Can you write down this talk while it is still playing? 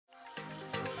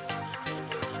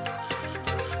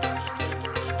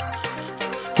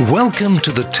Welcome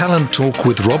to the Talent Talk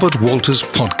with Robert Walters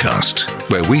podcast,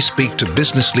 where we speak to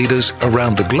business leaders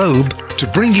around the globe to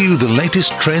bring you the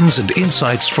latest trends and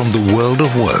insights from the world of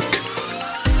work.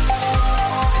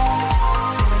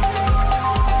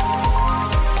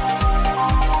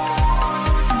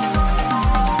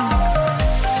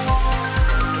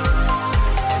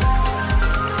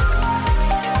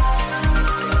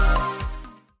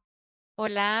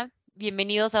 Hola,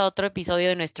 bienvenidos a otro episodio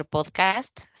de nuestro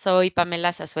podcast. Soy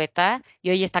Pamela Zazueta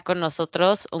y hoy está con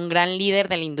nosotros un gran líder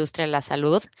de la industria de la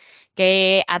salud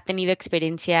que ha tenido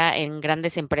experiencia en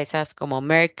grandes empresas como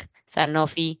Merck,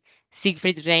 Sanofi,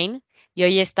 Siegfried Rein y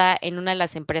hoy está en una de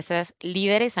las empresas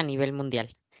líderes a nivel mundial.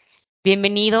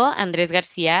 Bienvenido, Andrés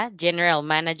García, General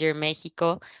Manager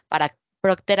México para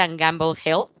Procter & Gamble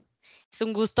Health. Es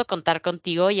un gusto contar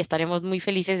contigo y estaremos muy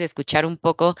felices de escuchar un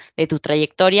poco de tu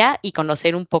trayectoria y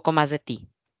conocer un poco más de ti.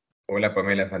 Hola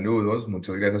Pamela, saludos,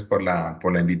 muchas gracias por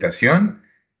la invitación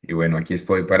y bueno, aquí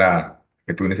estoy para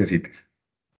que tú necesites.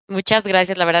 Muchas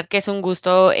gracias, la verdad que es un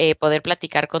gusto poder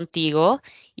platicar contigo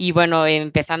y bueno,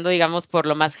 empezando digamos por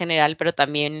lo más general, pero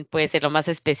también puede ser lo más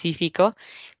específico.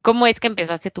 ¿Cómo es que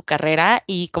empezaste tu carrera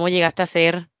y cómo llegaste a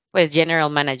ser pues General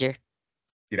Manager?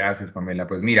 Gracias Pamela,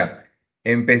 pues mira,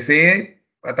 empecé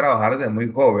a trabajar desde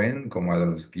muy joven, como a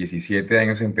los 17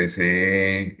 años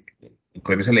empecé, en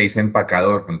Colombia se le dice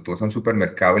empacador, cuando tú vas a un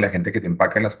supermercado y la gente que te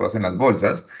empaca las cosas en las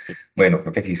bolsas, bueno,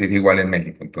 creo que aquí se dice igual en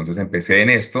México, entonces empecé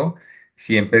en esto,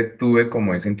 siempre tuve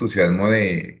como ese entusiasmo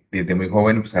de desde muy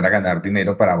joven empezar a ganar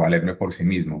dinero para valerme por sí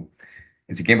mismo.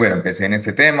 Así que bueno, empecé en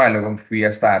este tema, luego fui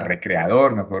hasta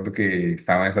recreador, me acuerdo que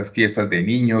estaban esas fiestas de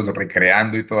niños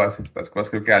recreando y todas estas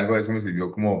cosas, creo que algo de eso me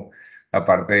sirvió como la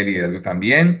parte de liderazgo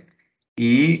también.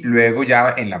 Y luego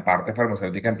ya en la parte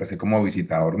farmacéutica empecé como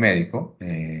visitador médico,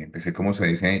 empecé como se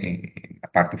dice en la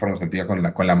parte farmacéutica con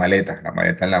la maleta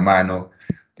en la mano,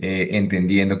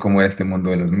 entendiendo cómo era este mundo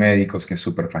de los médicos, que es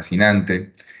súper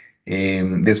fascinante.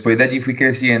 Después de allí fui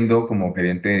creciendo como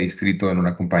gerente de distrito en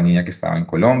una compañía que estaba en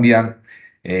Colombia.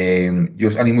 Yo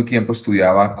al mismo tiempo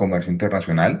estudiaba comercio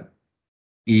internacional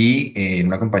y en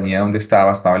una compañía donde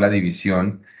estaba la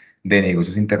división de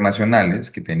negocios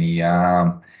internacionales que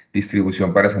tenía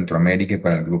distribución para Centroamérica y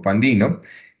para el grupo andino.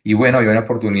 Y bueno, había una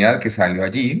oportunidad que salió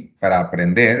allí para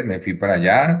aprender, me fui para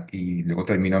allá y luego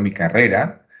termino mi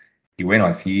carrera. Y bueno,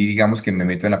 así digamos que me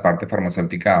meto en la parte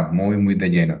farmacéutica muy de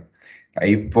lleno.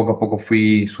 Ahí poco a poco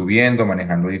fui subiendo,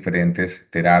 manejando diferentes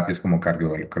terapias como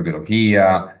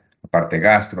cardiología, la parte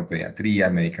gastro,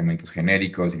 pediatría, medicamentos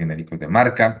genéricos y genéricos de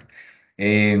marca.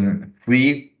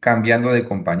 Fui cambiando de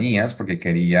compañías porque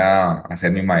quería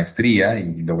hacer mi maestría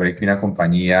y logré que una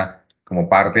compañía, como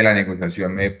parte de la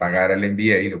negociación, me pagara el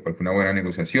MBA, lo cual fue una buena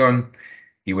negociación.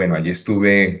 Y bueno, allí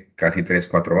estuve casi 3,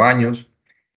 4 años.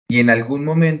 Y en algún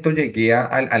momento llegué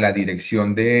a la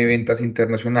dirección de ventas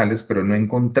internacionales, pero no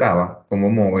encontraba cómo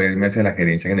moverme hacia la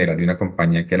gerencia general de una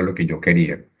compañía, que era lo que yo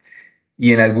quería.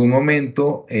 Y en algún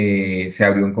momento se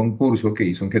abrió un concurso que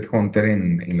hizo un Headhunter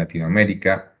en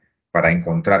Latinoamérica para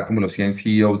encontrar como los 100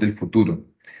 CEOs del futuro.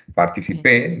 Sí.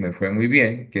 Participé, me fue muy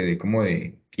bien, quedé como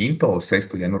de quinto o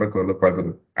sexto, ya no recuerdo cuál,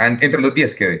 pero entre los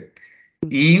 10 quedé.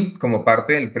 Y como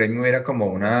parte del premio era como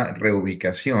una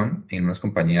reubicación en unas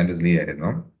compañías de líderes,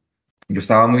 ¿no? Yo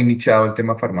estaba muy nichado el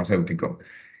tema farmacéutico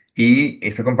y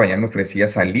esta compañía me ofrecía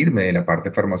salirme de la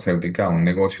parte farmacéutica a un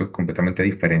negocio completamente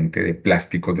diferente de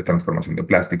plásticos, de transformación de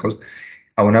plásticos,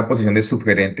 a una posición de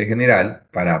subgerente general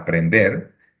para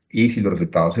aprender y si los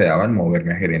resultados se daban,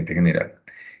 moverme a gerente general.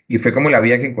 Y fue como la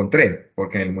vía que encontré,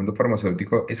 porque en el mundo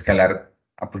farmacéutico escalar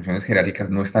a posiciones jerárquicas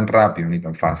no es tan rápido ni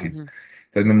tan fácil. Ujú.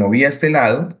 Entonces me moví a este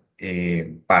lado,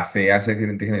 pasé a ser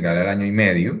gerente general al año y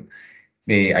medio.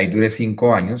 Ahí duré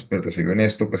 5 años, pero te soy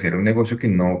honesto, pues era un negocio que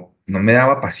no me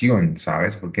daba pasión,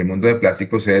 ¿sabes? Porque el mundo de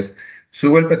plásticos es,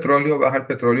 sube el petróleo, baja el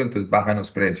petróleo, entonces bajan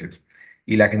los precios.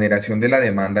 Y la generación de la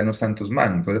demanda no está en tus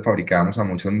manos. Entonces fabricábamos a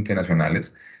muchos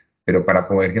multinacionales, pero para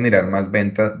poder generar más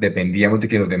ventas dependíamos de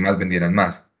que los demás vendieran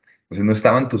más. Entonces no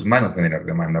estaba en tus manos generar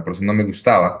demanda, por eso no me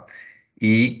gustaba.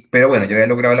 Pero bueno, yo había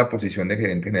logrado la posición de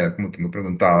gerente general, como tú me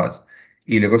preguntabas,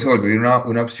 y luego se volvió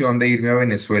una opción de irme a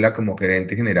Venezuela como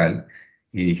gerente general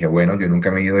y dije, bueno, yo nunca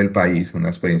me he ido del país, una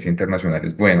experiencia internacional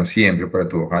es bueno siempre para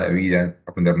tu hoja de vida,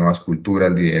 aprender nuevas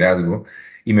culturas, liderazgo.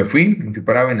 Y me fui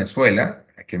para Venezuela.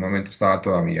 En aquel momento estaba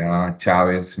todavía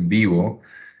Chávez vivo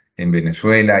en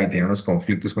Venezuela y tenía unos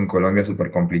conflictos con Colombia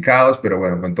súper complicados, pero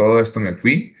bueno, con todo esto me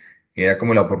fui. Era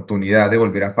como la oportunidad de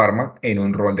volver a Pharma en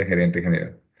un rol de gerente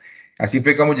general. Así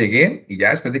fue como llegué y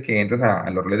ya después de que entras a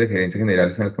los roles de gerencia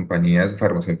generales en las compañías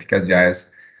farmacéuticas ya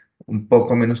es un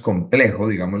poco menos complejo,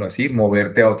 digámoslo así,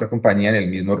 moverte a otra compañía en el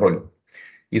mismo rol.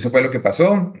 Y eso fue lo que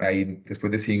pasó. Ahí,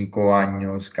 después de 5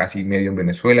 años, casi medio en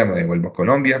Venezuela, me devuelvo a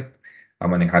Colombia a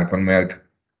manejar con Merck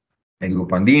el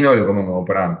grupo andino, luego me muevo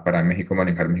para México a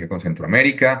manejar México con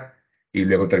Centroamérica y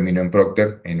luego termino en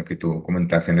Procter, en lo que tú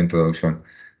comentaste en la introducción.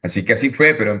 Así que así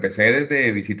fue, pero empecé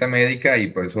desde visita médica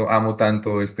y por eso amo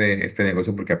tanto este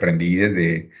negocio porque aprendí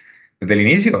desde el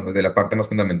inicio, desde la parte más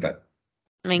fundamental.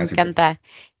 Me Así fue. encanta.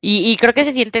 Y creo que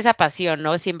se siente esa pasión,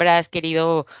 ¿no? Siempre has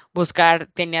querido buscar,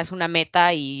 tenías una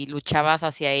meta y luchabas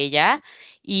hacia ella.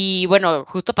 Y bueno,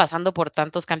 justo pasando por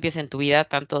tantos cambios en tu vida,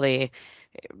 tanto de,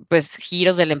 pues,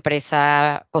 giros de la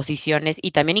empresa, posiciones y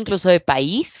también incluso de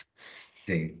país,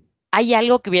 Sí. ¿hay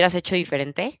algo que hubieras hecho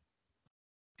diferente?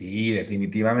 Sí,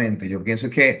 definitivamente. Yo pienso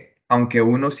que aunque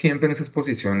uno siempre en esas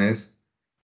posiciones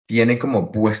tiene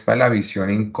como puesta la visión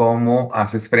en cómo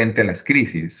haces frente a las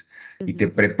crisis y te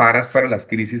Ujú, preparas para las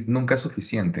crisis, nunca es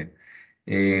suficiente.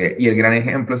 Y el gran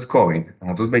ejemplo es COVID.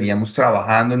 Nosotros veníamos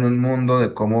trabajando en un mundo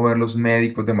de cómo ver los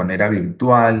médicos de manera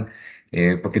virtual,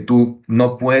 porque tú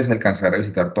no puedes alcanzar a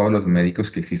visitar todos los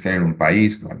médicos que existen en un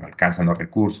país, no alcanzan los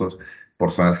recursos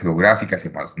por zonas geográficas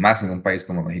y más en un país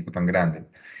como México tan grande.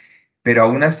 Pero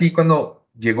aún así, cuando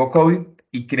llegó COVID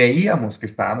y creíamos que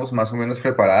estábamos más o menos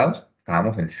preparados,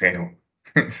 estábamos en cero,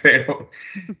 en cero.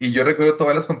 Y yo recuerdo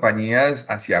todas las compañías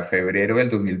hacia febrero del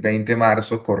 2020,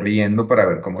 marzo, corriendo para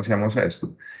ver cómo hacíamos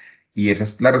esto. Y esa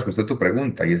es la respuesta a tu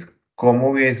pregunta, y es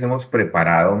cómo hubiésemos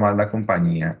preparado más la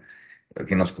compañía,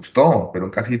 que nos costó,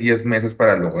 pero casi 10 meses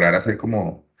para lograr hacer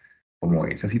como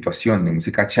esa situación de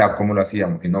música chap, como lo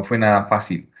hacíamos, y no fue nada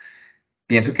fácil.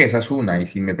 Pienso que esa es una, y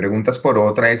si me preguntas por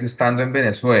otra, es estando en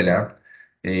Venezuela,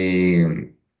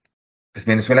 eh, pues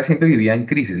Venezuela siempre vivía en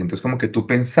crisis, entonces como que tú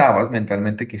pensabas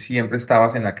mentalmente que siempre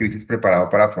estabas en la crisis preparado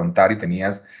para afrontar y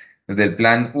tenías desde el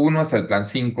plan uno hasta el plan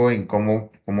 5 en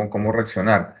cómo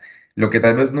reaccionar. Lo que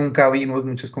tal vez nunca vimos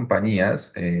muchas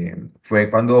compañías fue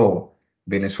cuando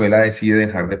Venezuela decide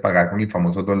dejar de pagar con el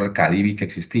famoso dólar Cadivi que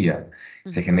existía.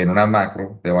 Se ujú. genera una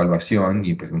macro devaluación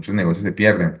y pues muchos negocios se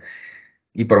pierden.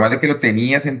 Y por más de que lo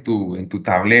tenías en tu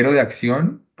tablero de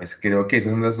acción, pues creo que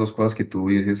esas son las dos cosas que tú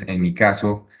dices, en mi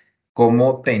caso,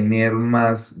 cómo tener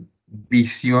más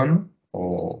visión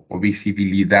o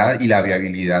visibilidad y la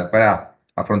viabilidad para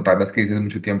afrontar las crisis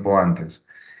mucho tiempo antes.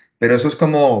 Pero eso es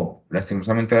como,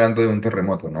 lastimosamente hablando de un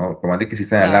terremoto, ¿no? Por más de que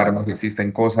existen Wow. alarmas, que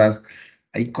existen cosas,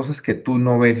 hay cosas que tú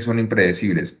no ves y son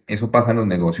impredecibles. Eso pasa en los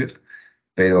negocios,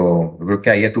 pero yo creo que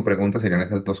ahí a tu pregunta serían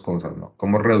esas dos cosas, ¿no?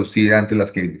 ¿Cómo reducir antes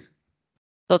las crisis?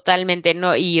 Totalmente,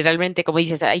 no, y realmente, como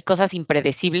dices, hay cosas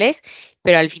impredecibles,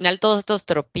 pero al final todos estos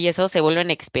tropiezos se vuelven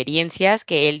experiencias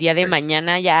que el día de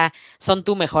mañana ya son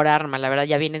tu mejor arma, la verdad,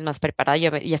 ya vienes más preparado,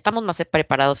 ya estamos más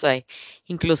preparados,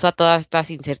 incluso a todas estas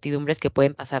incertidumbres que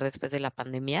pueden pasar después de la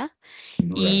pandemia. Sin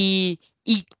duda. Y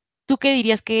 ¿tú qué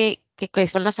dirías que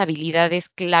son las habilidades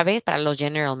clave para los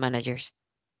general managers?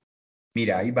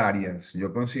 Mira, hay varias.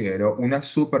 Yo considero una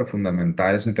súper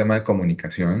fundamental es un tema de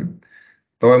comunicación.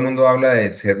 Todo el mundo habla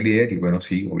de ser líder y bueno,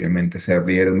 sí, obviamente ser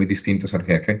líder es muy distinto a ser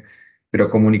jefe, pero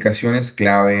comunicación es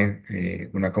clave,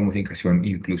 una comunicación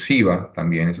inclusiva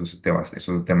también, eso es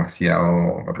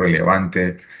demasiado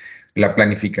relevante. La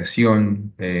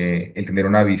planificación, el tener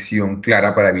una visión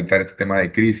clara para evitar este tema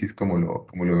de crisis, como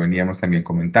lo veníamos también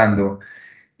comentando.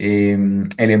 El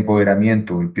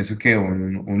empoderamiento. Pienso que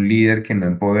un líder que no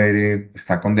empodere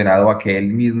está condenado a que él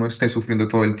mismo esté sufriendo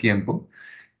todo el tiempo.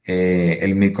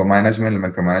 El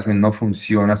micromanagement no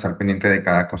funciona, estar pendiente de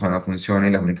cada cosa no funciona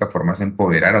y la única forma es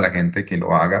empoderar a la gente que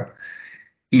lo haga.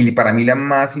 Y para mí la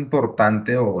más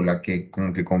importante o la que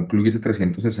como que concluye ese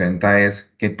 360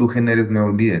 es que tú generes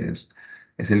nuevos líderes.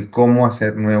 Es el cómo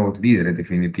hacer nuevos líderes.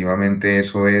 Definitivamente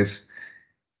eso es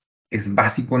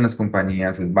básico en las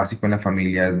compañías, es básico en la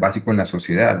familia, es básico en la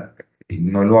sociedad. Y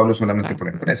no lo hablo solamente Claro. por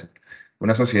la empresa.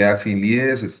 Una sociedad sin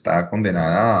líderes está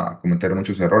condenada a cometer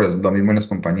muchos errores. Lo mismo en las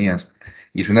compañías.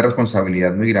 Y es una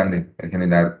responsabilidad muy grande el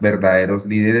generar verdaderos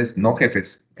líderes, no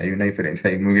jefes. Hay una diferencia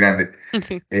ahí muy grande.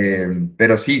 Sí.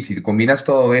 Pero sí, si combinas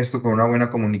todo esto con una buena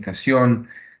comunicación,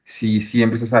 si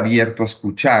siempre estás abierto a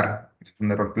escuchar, es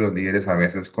un error que los líderes a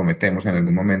veces cometemos en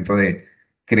algún momento de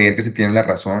creer que se tiene la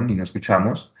razón y no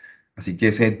escuchamos. Así que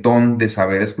ese don de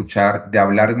saber escuchar, de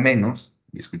hablar menos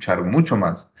y escuchar mucho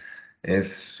más,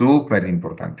 es súper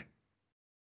importante.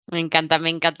 Me encanta,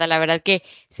 la verdad que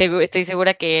estoy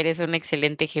segura que eres un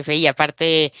excelente jefe y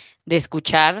aparte de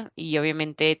escuchar y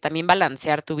obviamente también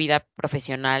balancear tu vida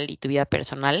profesional y tu vida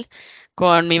personal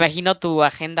con, me imagino, tu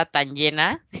agenda tan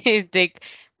llena,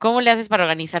 ¿cómo le haces para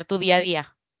organizar tu día a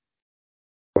día?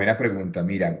 Buena pregunta.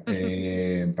 Mira,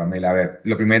 Pamela, a ver,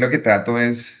 lo primero que trato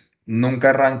es, nunca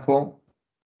arranco,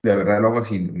 de verdad lo hago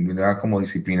así, como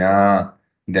disciplina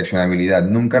de accionabilidad.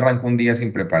 Nunca arranco un día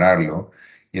sin prepararlo.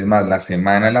 Y es más, la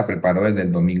semana la preparo desde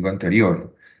el domingo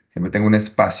anterior. Siempre tengo un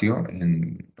espacio,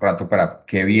 un rato para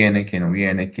qué viene, qué no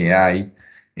viene, qué hay.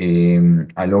 Eh,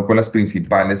 Aloco las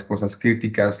principales cosas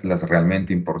críticas, las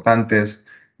realmente importantes.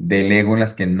 Delego en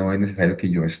las que no es necesario que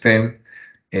yo esté.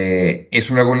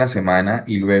 Eso lo hago en la semana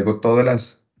y luego todas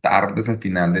las tardes al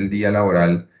final del día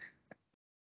laboral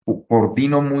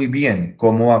coordino muy bien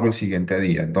cómo hago el siguiente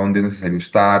día, dónde es necesario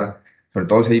estar, sobre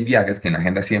todo si hay viajes, que en la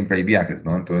agenda siempre hay viajes,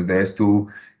 ¿no? Entonces debes tú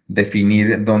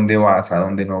definir dónde vas, a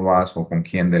dónde no vas o con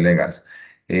quién delegas.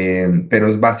 Pero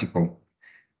es básico.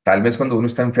 Tal vez cuando uno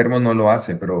está enfermo no lo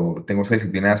hace, pero tengo esa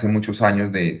disciplina de hace muchos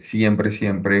años de siempre,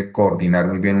 siempre coordinar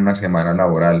muy bien una semana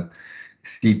laboral.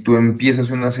 Si tú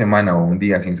empiezas una semana o un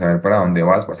día sin saber para dónde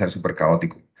vas, va a ser súper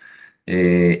caótico.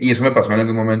 Y eso me pasó en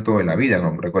algún momento de la vida,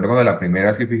 ¿no? Recuerdo cuando la primera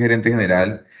vez que fui gerente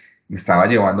general, me estaba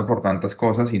llevando por tantas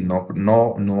cosas y no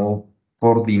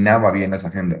coordinaba bien las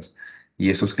agendas.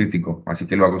 Y eso es crítico, así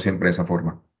que lo hago siempre de esa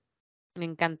forma. Me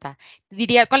encanta.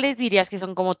 ¿Cuáles dirías que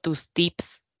son como tus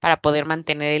tips para poder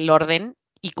mantener el orden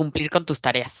y cumplir con tus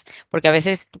tareas? Porque a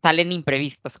veces salen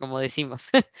imprevistos, como decimos.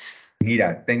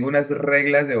 Mira, tengo unas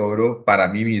reglas de oro para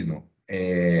mí mismo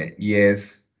y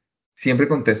es, siempre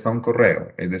contesta un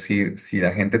correo. Es decir, si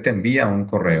la gente te envía un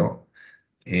correo,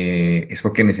 es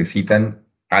porque necesitan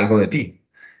algo de ti.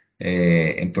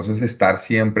 Entonces, estar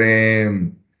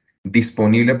siempre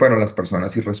disponible para las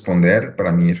personas y responder,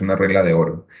 para mí es una regla de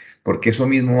oro, porque eso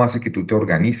mismo hace que tú te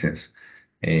organices.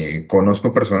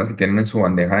 Conozco personas que tienen en su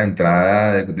bandeja de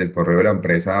entrada del correo de la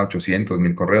empresa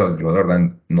 800.000 correos. Yo de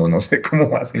verdad no sé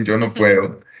cómo hacen, yo no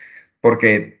puedo.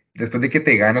 Porque después de que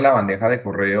te gana la bandeja de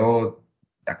correo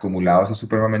acumulados es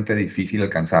supremamente difícil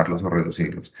alcanzarlos o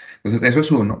reducirlos. Entonces, eso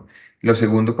es uno. Lo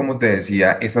segundo, como te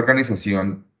decía, esa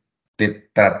organización de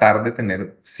tratar de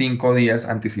tener 5 días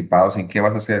anticipados en qué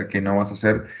vas a hacer, qué no vas a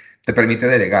hacer, te permite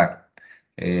delegar.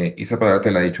 Y esa palabra te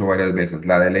la he dicho varias veces.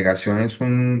 La delegación es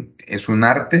un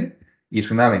arte y es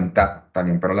una ventaja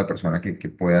también para la persona que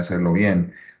puede hacerlo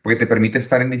bien, porque te permite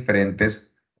estar en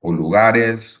diferentes o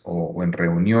lugares o en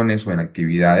reuniones o en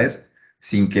actividades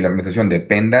sin que la organización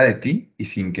dependa de ti y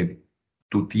sin que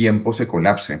tu tiempo se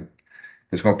colapse.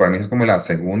 Entonces, como para mí es como la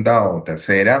segunda o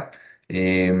tercera.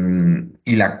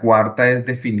 Y la cuarta es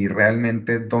definir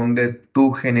realmente dónde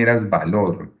tú generas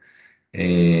valor.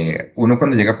 Uno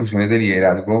cuando llega a posiciones de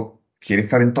liderazgo quiere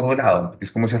estar en todo lado. Es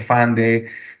como ese afán de,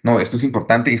 no, esto es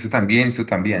importante y esto también, esto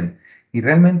también. Y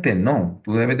realmente no,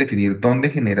 tú debes definir dónde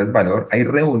generas valor. Hay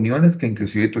reuniones que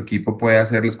inclusive tu equipo puede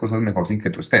hacer las cosas mejor sin que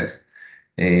tú estés.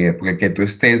 Porque que tú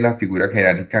estés, la figura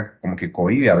jerárquica como que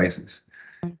cohíbe a veces.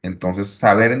 Entonces,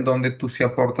 saber en dónde tú sí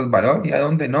aportas valor y a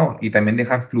dónde no. Y también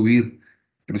dejar fluir,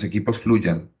 que los equipos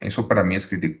fluyan. Eso para mí es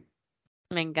crítico.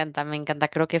 Me encanta, me encanta.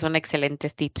 Creo que son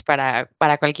excelentes tips para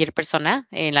cualquier persona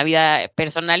en la vida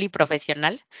personal y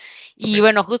profesional. Y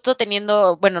Correcto.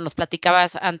 bueno, bueno, nos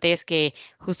platicabas antes que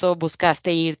justo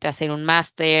buscaste irte a hacer un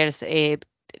máster,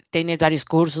 tienes varios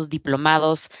cursos,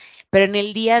 diplomados, pero en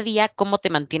el día a día, ¿cómo te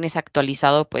mantienes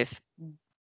actualizado, pues,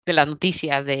 de las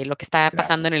noticias, de lo que está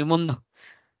pasando Claro. en el mundo?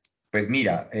 Pues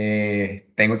mira,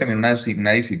 tengo también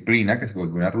una disciplina que se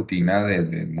volvió una rutina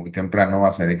desde muy temprano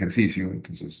hacer ejercicio.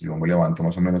 Entonces yo me levanto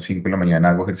más o menos 5 de la mañana,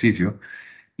 hago ejercicio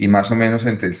y más o menos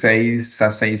entre 6 a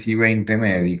 6:20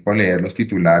 me dedico a leer los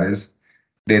titulares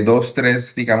de dos,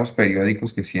 tres, digamos,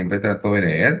 periódicos que siempre trato de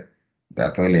leer.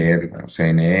 Trato de leer, bueno,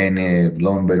 CNN,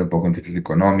 Bloomberg, un poco de noticias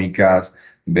económicas,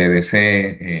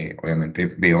 BBC, obviamente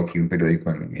veo aquí un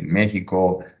periódico en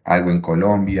México, algo en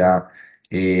Colombia.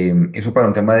 Eso para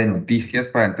un tema de noticias,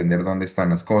 para entender dónde están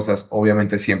las cosas.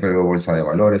 Obviamente siempre veo bolsa de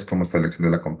valores, cómo está la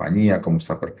acción de la compañía, cómo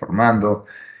está performando.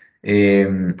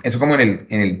 Eso como en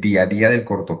el día a día del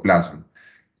corto plazo.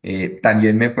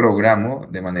 También me programo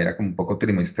de manera como un poco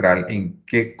trimestral en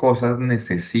qué cosas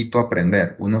necesito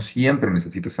aprender. Uno siempre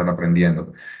necesita estar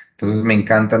aprendiendo. Entonces me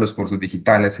encantan los cursos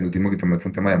digitales. El último que tomé fue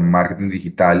un tema de marketing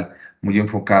digital, muy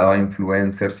enfocado a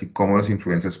influencers y cómo los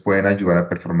influencers pueden ayudar a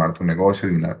performar tu negocio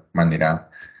de una manera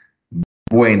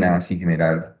buena sin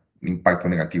generar impacto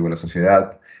negativo en la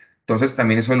sociedad. Entonces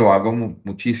también eso lo hago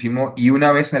muchísimo y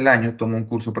una vez al año tomo un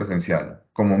curso presencial,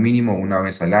 como mínimo una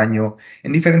vez al año,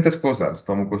 en diferentes cosas.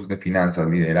 Tomo cursos de finanzas,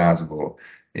 liderazgo,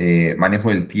 manejo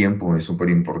del tiempo es súper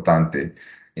importante.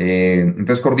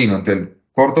 Entonces coordino entre el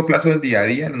corto plazo del día a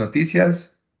día en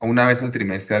noticias, una vez al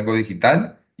trimestre algo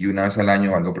digital y una vez al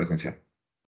año algo presencial.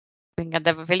 Me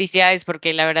encanta, felicidades,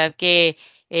 porque la verdad que,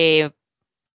 eh,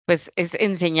 pues, es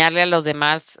enseñarle a los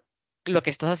demás lo que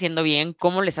estás haciendo bien,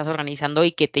 cómo le estás organizando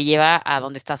y que te lleva a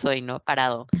donde estás hoy, ¿no?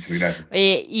 Parado. Muchas gracias.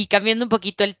 Y cambiando un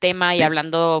poquito el tema y Sí.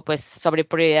 hablando pues sobre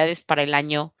prioridades para el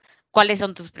año, ¿cuáles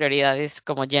son tus prioridades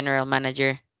como General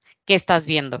Manager? ¿Qué estás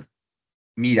viendo?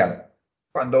 Mira,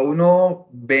 cuando uno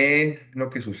ve lo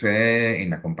que sucede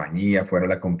en la compañía, fuera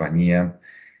de la compañía,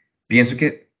 pienso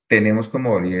que tenemos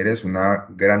como líderes una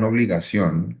gran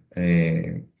obligación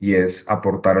y es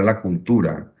aportar a la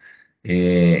cultura.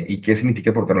 ¿Y qué significa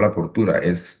aportar a la cultura?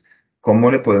 Es cómo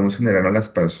le podemos generar a las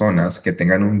personas que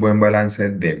tengan un buen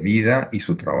balance de vida y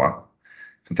su trabajo.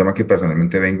 Es un tema que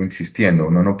personalmente vengo insistiendo.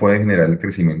 Uno no puede generar el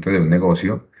crecimiento de un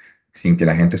negocio sin que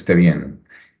la gente esté bien.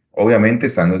 Obviamente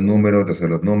están los números, de hacer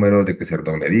los números, de crecer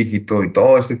doble dígito y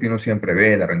todo esto que uno siempre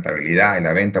ve, la rentabilidad y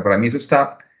la venta. Para mí eso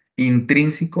está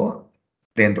intrínseco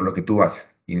dentro de lo que tú haces.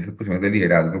 Y en esas posiciones de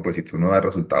liderazgo, pues si tú no das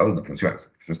resultados, no funcionas.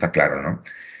 Eso está claro, ¿no?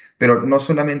 Pero no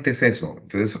solamente es eso.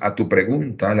 Entonces, a tu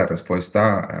pregunta, la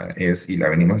respuesta es, y la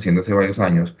venimos haciendo hace varios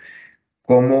años,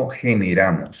 ¿cómo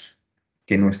generamos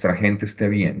que nuestra gente esté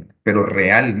bien, pero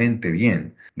realmente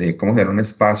bien? De cómo generar un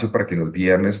espacio para que los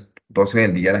viernes 12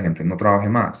 del día la gente no trabaje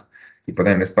más y pueda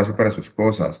tener espacio para sus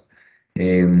cosas.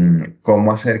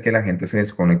 Cómo hacer que la gente se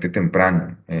desconecte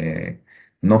temprano.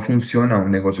 No funciona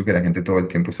un negocio que la gente todo el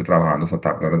tiempo esté trabajando hasta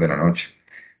tarde horas de la noche.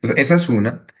 Entonces, esa es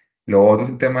una. Lo otro es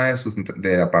el tema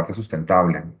de la parte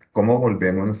sustentable. ¿Cómo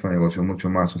volvemos nuestro negocio mucho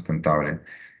más sustentable?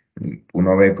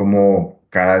 Uno ve como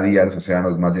cada día los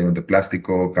océanos más llenos de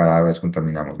plástico, cada vez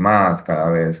contaminamos más, cada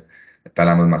vez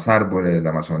talamos más árboles,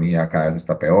 la Amazonía cada vez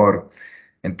está peor.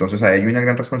 Entonces ahí hay una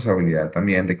gran responsabilidad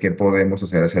también de qué podemos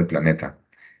hacer hacia el planeta.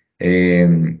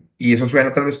 Y eso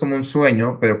suena tal vez como un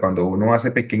sueño, pero cuando uno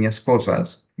hace pequeñas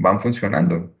cosas, van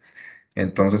funcionando.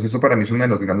 Entonces eso para mí es uno de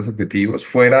los grandes objetivos,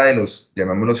 fuera de los,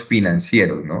 llamémoslos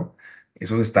financieros, ¿no?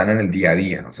 Esos están en el día a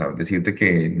día. O sea, decirte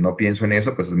que no pienso en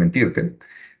eso, pues es mentirte.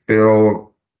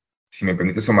 Pero si me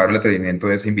permites tomar el atrevimiento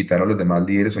de invitar a los demás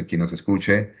líderes o a quien nos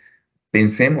escuche,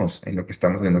 pensemos en lo que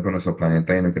estamos haciendo con nuestro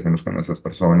planeta y en lo que hacemos con nuestras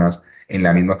personas, en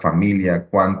la misma familia,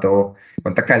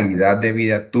 cuánta calidad de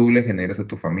vida tú le generas a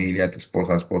tu familia, a tu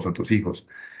esposa, esposo, a tus hijos.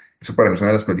 Eso para mí es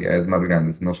una de las prioridades más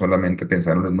grandes, no solamente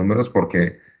pensar en los números,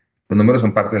 porque los números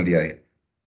son parte del día a día,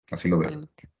 así lo veo.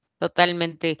 Totalmente.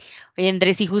 Totalmente. Oye,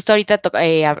 Andrés, y justo ahorita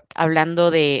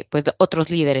hablando de pues de otros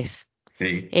líderes,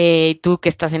 Sí. tú que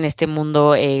estás en este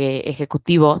mundo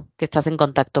ejecutivo, que estás en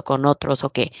contacto con otros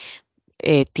o que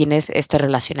tienes este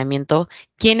relacionamiento,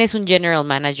 ¿quién es un general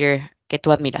manager que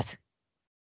tú admiras?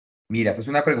 Mira, esta es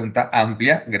una pregunta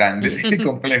amplia, grande y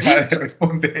compleja de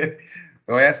responder.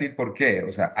 Te voy a decir por qué.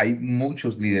 O sea, hay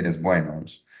muchos líderes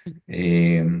buenos.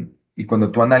 Y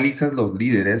cuando tú analizas los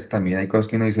líderes, también hay cosas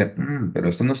que uno dice, "Mm, pero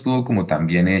esto no estuvo como tan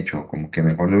bien hecho, como que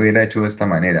mejor lo hubiera hecho de esta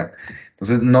manera".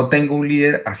 Entonces, no tengo un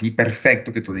líder así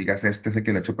perfecto que tú digas, este es el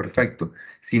que lo ha hecho perfecto.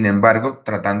 Sin embargo,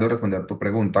 tratando de responder tu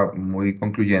pregunta muy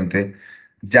concluyente,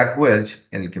 Jack Welch,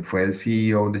 el que fue el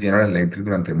CEO de General Electric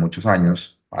durante muchos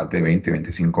años, más de 20,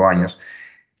 25 años,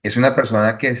 es una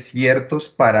persona que ciertos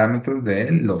parámetros de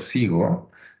él los sigo,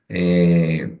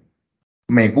 eh,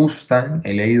 me gustan,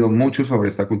 he leído mucho sobre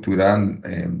esta cultura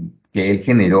que él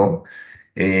generó.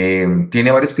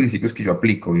 Tiene varios principios que yo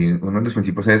aplico y uno de los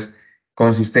principios es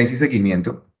consistencia y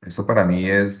seguimiento. Esto para mí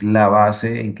es la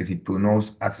base en que si tú no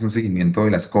haces un seguimiento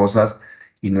de las cosas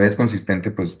y no eres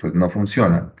consistente, pues no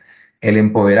funciona. El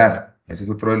empoderar, ese es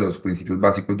otro de los principios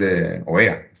básicos o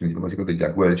era, los principios básicos de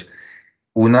Jack Welch.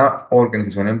 Una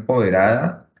organización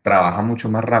empoderada trabaja mucho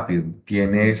más rápido,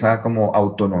 tiene esa como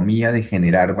autonomía de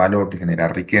generar valor, de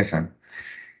generar riqueza.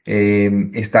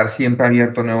 Estar siempre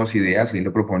abierto a nuevas ideas, él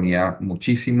lo proponía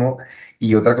muchísimo.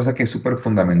 Y otra cosa que es súper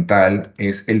fundamental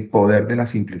es el poder de la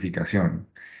simplificación.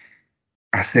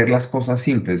 Hacer las cosas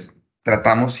simples.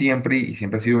 Tratamos siempre, y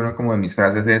siempre ha sido una como de mis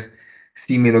frases, es,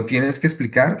 si me lo tienes que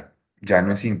explicar, ya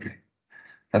no es simple.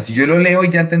 O sea, si yo lo leo y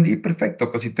ya entendí,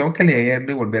 perfecto, pero si tengo que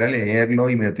leerlo y volver a leerlo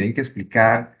y me lo tienen que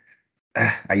explicar,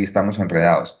 ahí estamos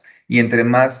enredados. Y entre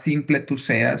más simple tú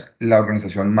seas, la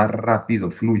organización más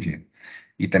rápido fluye.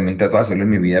 Y también trato de hacerlo en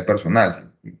mi vida personal.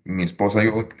 Si mi esposa,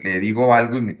 yo le digo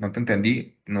algo y no te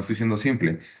entendí, no estoy siendo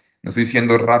simple, no estoy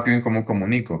siendo rápido en cómo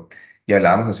comunico. Y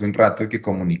hablábamos hace un rato de que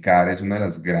comunicar es una de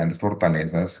las grandes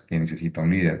fortalezas que necesita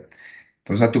un líder.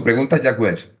 Entonces, a tu pregunta, Jack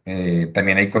Welch,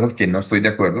 también hay cosas que no estoy de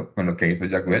acuerdo con lo que hizo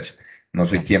Jack Welch. No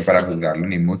soy Claro. quien para juzgarlo,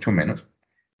 ni mucho menos,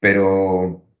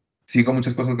 pero sigo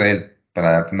muchas cosas de él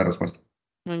para darte una respuesta.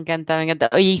 Me encanta, me encanta.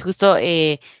 Oye, y justo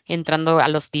entrando a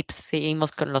los tips,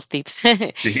 seguimos con los tips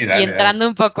Sí, y dale, dale. entrando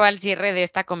un poco al cierre de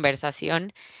esta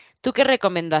conversación, ¿Tú qué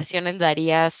recomendaciones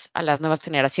darías a las nuevas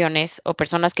generaciones o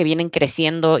personas que vienen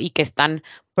creciendo y que están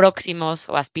próximos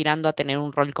o aspirando a tener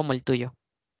un rol como el tuyo?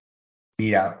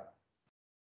 Mira,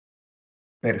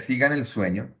 persigan el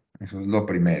sueño, eso es lo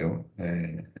primero.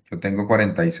 Yo tengo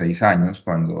 46 años,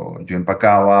 cuando yo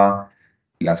empacaba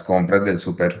las compras del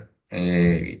súper,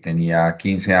 y tenía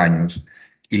 15 años,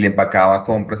 y le empacaba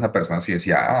compras a personas y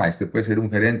decía, este puede ser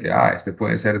un gerente, este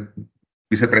puede ser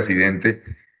vicepresidente.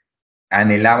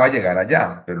 Anhelaba llegar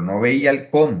allá, pero no veía el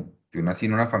cómo. Yo nací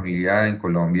en una familia en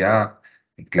Colombia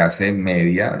de clase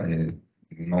media,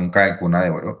 nunca de cuna de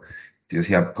oro. Yo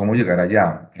decía, ¿cómo llegar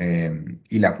allá?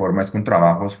 Y la forma es con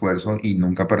trabajo, esfuerzo y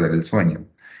nunca perder el sueño.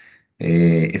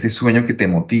 Ese sueño que te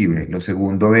motive. Lo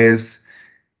segundo es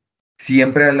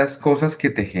siempre haz las cosas que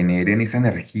te generen esa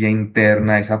energía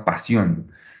interna, esa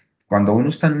pasión. Cuando uno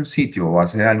está en un sitio o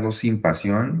hace algo sin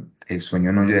pasión, el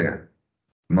sueño no llega,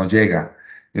 no llega.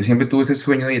 Yo siempre tuve ese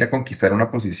sueño de ir a conquistar una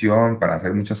posición para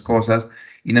hacer muchas cosas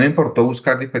y no me importó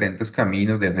buscar diferentes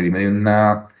caminos, de salirme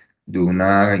de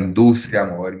una industria,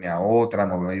 moverme a otra,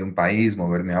 moverme de un país,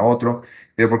 moverme a otro,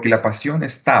 pero porque la pasión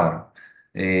estaba.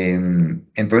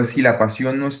 Entonces, si la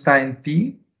pasión no está en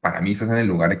ti, para mí estás en el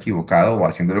lugar equivocado o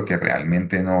haciendo lo que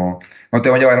realmente no te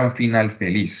va a llevar a un final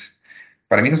feliz.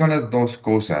 Para mí esas son las dos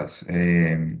cosas.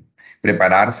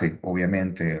 Prepararse,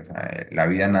 obviamente. O sea, la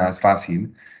vida nada es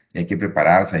fácil y hay que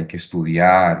prepararse, hay que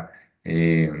estudiar,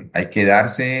 hay que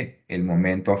darse el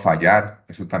momento a fallar.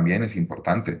 Eso también es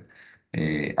importante.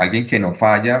 Alguien que no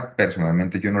falla,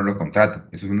 personalmente yo no lo contrato.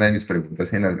 Eso es una de mis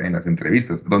preguntas en las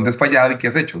entrevistas. ¿Dónde has fallado y qué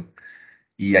has hecho?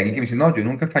 Y alguien que me dice, no, yo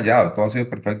nunca he fallado, todo ha sido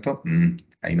perfecto,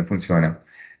 ahí no funciona.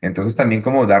 Entonces también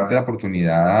como darte la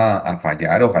oportunidad a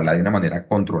fallar, ojalá de una manera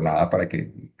controlada para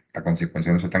que la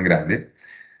consecuencia no sea tan grande.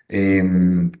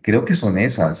 Creo que son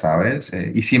esas, ¿sabes?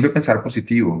 Y siempre pensar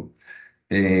positivo.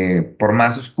 Por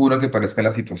más oscuro que parezca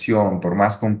la situación, por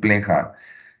más compleja,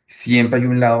 siempre hay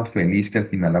un lado feliz que al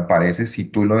final aparece si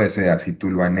tú lo deseas, si tú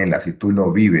lo anhelas, si tú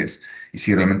lo vives y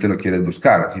si realmente lo quieres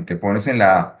buscar. Si te pones en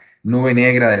la nube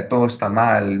negra de todo está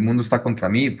mal, el mundo está contra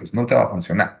mí, pues no te va a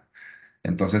funcionar.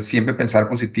 Entonces, siempre pensar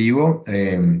positivo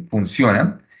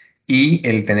funciona y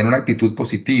el tener una actitud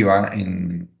positiva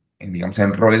digamos,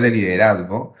 en roles de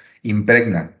liderazgo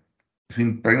impregna. Eso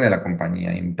impregna la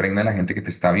compañía, impregna a la gente que te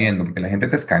está viendo, porque la gente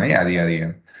te escanea día a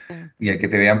día. Y el que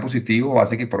te vean positivo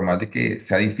hace que por más de que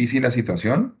sea difícil la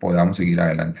situación, podamos seguir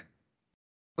adelante.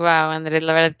 Wow, Andrés,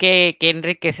 la verdad que qué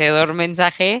enriquecedor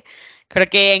mensaje. Creo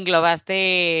que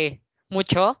englobaste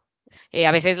mucho.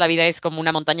 A veces la vida es como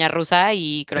una montaña rusa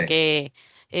y Sí, creo que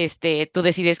tú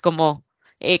decides cómo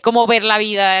ver la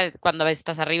vida cuando a veces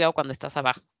estás arriba o cuando estás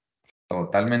abajo.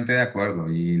 totalmente de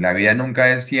acuerdo. Y la vida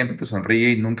nunca es siempre te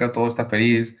sonríe y nunca todo está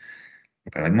feliz.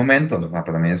 Pero hay momentos, o sea,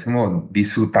 para mí es como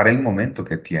disfrutar el momento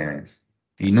que tienes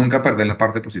y Exacto, nunca perder la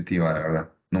parte positiva, de verdad,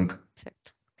 nunca.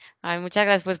 exacto. Ay, muchas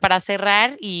gracias. Pues para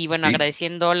cerrar y bueno, Sí.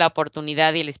 agradeciendo la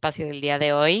oportunidad y el espacio del día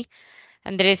de hoy.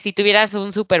 Andrés, si tuvieras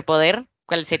un superpoder,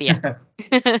 ¿cuál sería?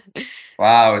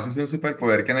 Wow, eso es un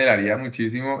superpoder que anhelaría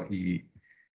muchísimo y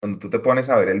cuando tú te pones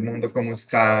a ver el mundo cómo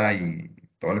está y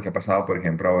todo lo que ha pasado, por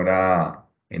ejemplo, ahora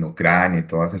en Ucrania y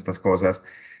todas estas cosas,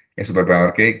 el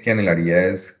superpoder que anhelaría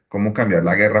es cómo cambiar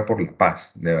la guerra por la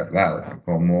paz, de verdad, o sea,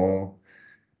 Wow.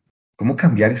 cómo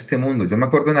cambiar este mundo. Yo me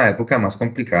acuerdo en la época más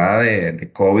complicada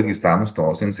de COVID, que estábamos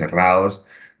todos encerrados,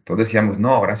 todos decíamos, no,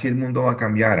 ahora sí el mundo va a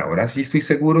cambiar, ahora sí estoy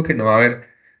seguro que no va a haber,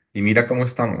 y mira cómo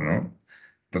estamos, ¿no?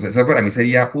 Entonces, eso para mí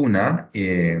sería una,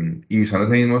 y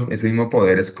usando ese mismo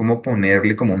poder, es como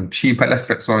ponerle como un chip a las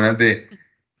personas de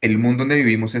el mundo donde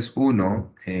vivimos es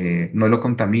uno, no lo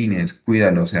contamines,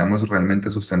 cuídalo, seamos realmente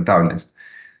sustentables,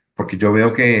 porque yo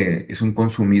veo que es un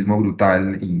consumismo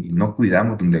brutal y no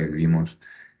cuidamos donde vivimos.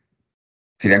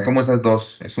 Serían como esas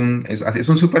dos. Es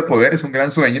un superpoder, es un gran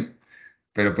sueño,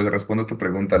 pero pues respondo a tu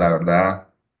pregunta, la verdad,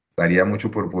 daría mucho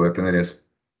por poder tener eso.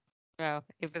 Wow,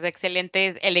 y pues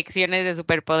excelentes elecciones de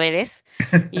superpoderes.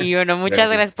 Y bueno, muchas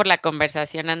Gracias. gracias por la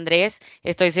conversación, Andrés.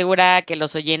 Estoy segura que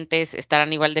los oyentes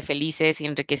estarán igual de felices y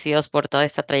enriquecidos por toda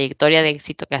esta trayectoria de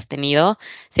éxito que has tenido.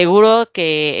 Seguro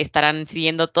que estarán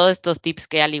siguiendo todos estos tips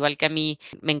que al igual que a mí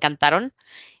me encantaron.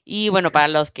 Y bueno, para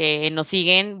los que nos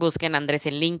siguen, busquen a Andrés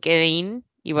en LinkedIn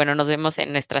y bueno, nos vemos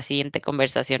en nuestra siguiente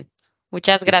conversación.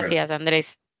 Muchas Súper. gracias,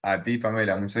 Andrés. A ti,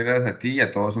 Pamela, muchas gracias a ti y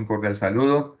a todos un cordial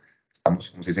saludo.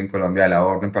 Estamos, como se dice en Colombia, a la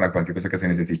orden para cualquier cosa que se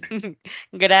necesite.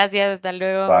 Gracias, hasta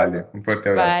luego. Vale, un fuerte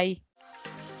abrazo. Bye.